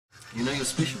You know you're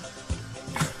special?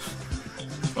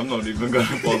 I'm not even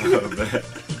gonna bother with that.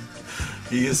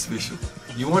 He is special.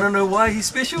 You want to know why he's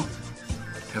special?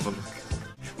 Have a look.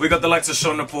 We got the likes of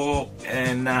SnP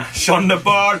and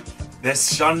SnP.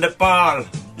 That's SnP,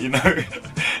 you know,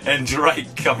 and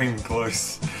Drake coming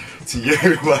close to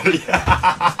you, buddy.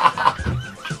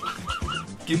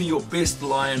 Give me your best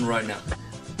lion right now.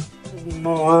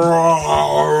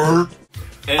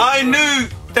 I knew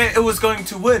that it was going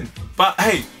to win, but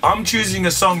hey, I'm choosing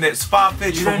a song that's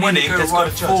far-fetched from winning. That's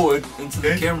right forward into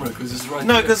the camera because it's right.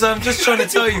 No, because I'm just trying to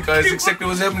tell you guys exactly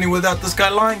what's happening without this guy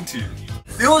lying to you.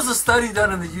 There was a study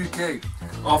done in the UK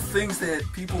of things that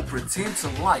people pretend to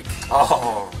like,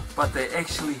 but they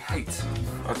actually hate.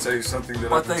 I'll tell you something that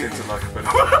But I pretend to like, but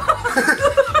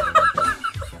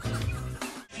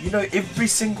you know, every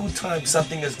single time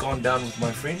something has gone down with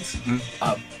my friends,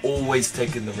 I've always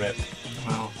taken the rap.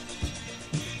 Wow.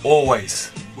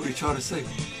 Always. What are you trying to say?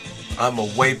 I'm a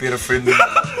way better friend than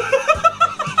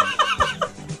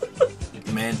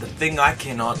you. Man, the thing I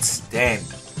cannot stand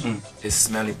is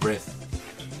smelly breath.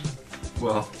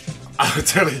 Well, I'll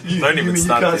tell you, don't even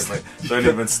start that, mate. Don't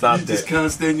even start that. You just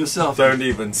can't stand yourself. Don't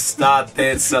even start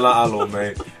that, Sela Alo,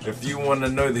 mate. If you want to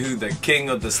know who the king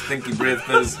of the stinky breath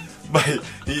is, mate,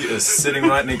 he is sitting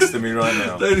right next to me right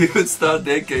now. Don't even start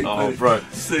that game. Oh, mate. bro.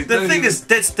 The thing is,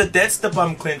 that's the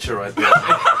bum clencher right there.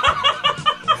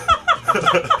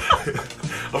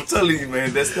 I'm telling you,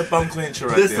 man, that's the bum clencher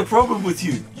right there. That's the problem with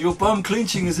you. Your bum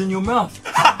clenching is in your mouth.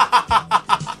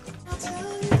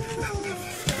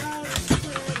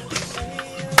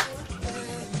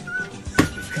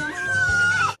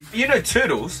 You know,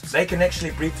 turtles, they can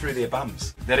actually breathe through their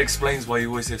bums. That explains why you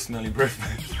always have smelly breath,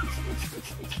 man.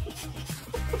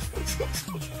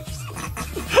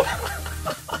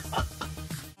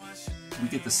 We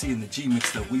get the C and the G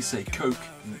mixed up. We say Coke.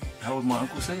 How would my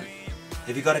uncle say it?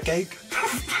 Have you got a cake?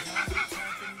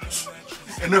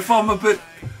 And if I'm a bit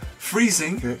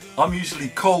freezing, I'm usually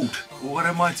cold. Well, what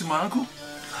am I to my uncle?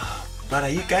 But are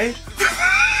you gay?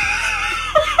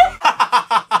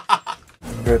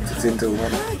 Go to 10 to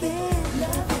 1.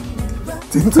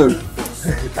 Tinto.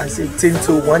 I said 10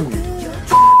 to 1.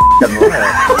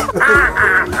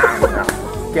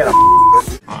 Get up.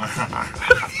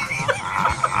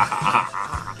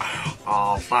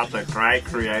 Oh, such a great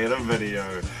creative video.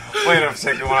 Wait a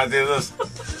second while I do this.